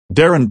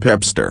Darren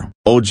Pipster,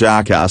 oh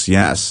jackass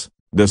yes,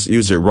 this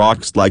user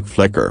rocks like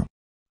Flickr.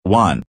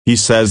 1. He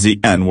says the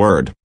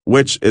N-word,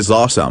 which is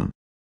awesome.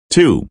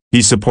 2.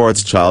 He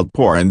supports child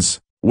porns,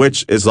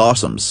 which is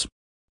awesomes.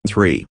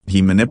 3.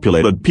 He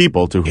manipulated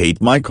people to hate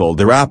Michael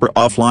the rapper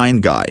offline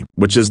guy,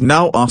 which is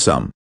now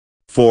awesome.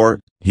 4.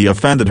 He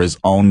offended his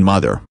own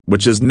mother,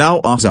 which is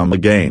now awesome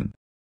again.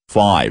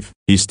 5.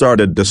 He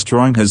started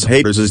destroying his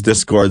haters'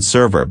 Discord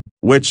server,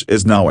 which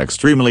is now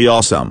extremely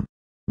awesome.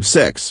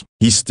 6.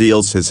 He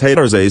steals his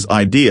haters'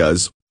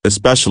 ideas,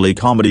 especially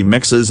Comedy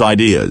Mix's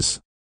ideas.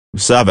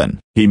 7.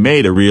 He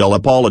made a real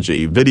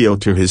apology video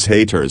to his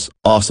haters,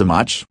 awesome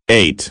much.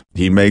 8.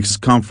 He makes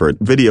comfort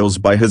videos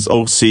by his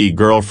OC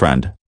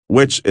girlfriend,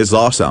 which is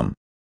awesome.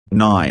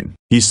 9.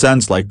 He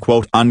sends like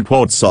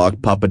quote-unquote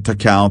sock puppet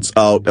accounts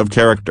out of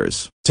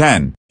characters.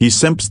 10. He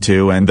simps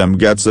to and them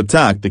gets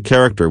attacked the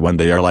character when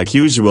they are like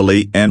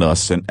usually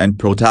innocent and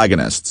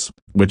protagonists,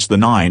 which the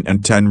 9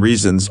 and 10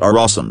 reasons are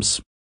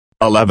awesomes.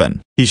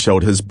 11. He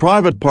showed his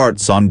private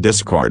parts on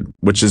Discord,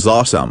 which is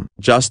awesome,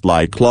 just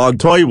like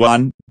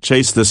Logtoy1,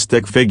 Chase the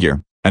Stick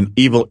Figure, and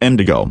Evil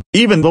Indigo.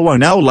 Even though I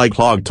now like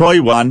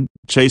Logtoy1,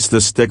 Chase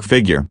the Stick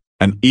Figure,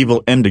 and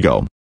Evil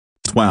Indigo.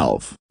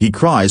 12. He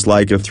cries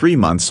like a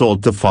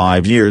 3-month-old to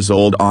 5 years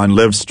old on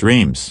live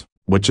streams,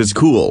 which is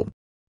cool.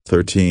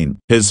 13.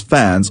 His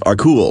fans are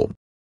cool.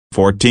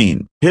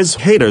 14. His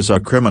haters are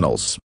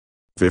criminals.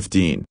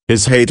 15.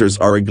 His haters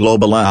are a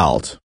global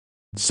alt.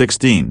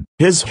 16.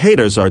 His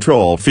haters are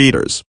troll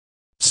feeders.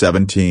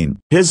 17.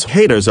 His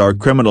haters are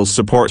criminal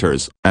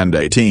supporters, and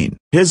 18.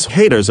 His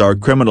haters are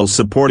criminal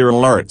supporter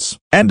alerts.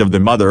 End of the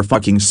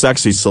motherfucking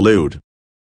sexy salute.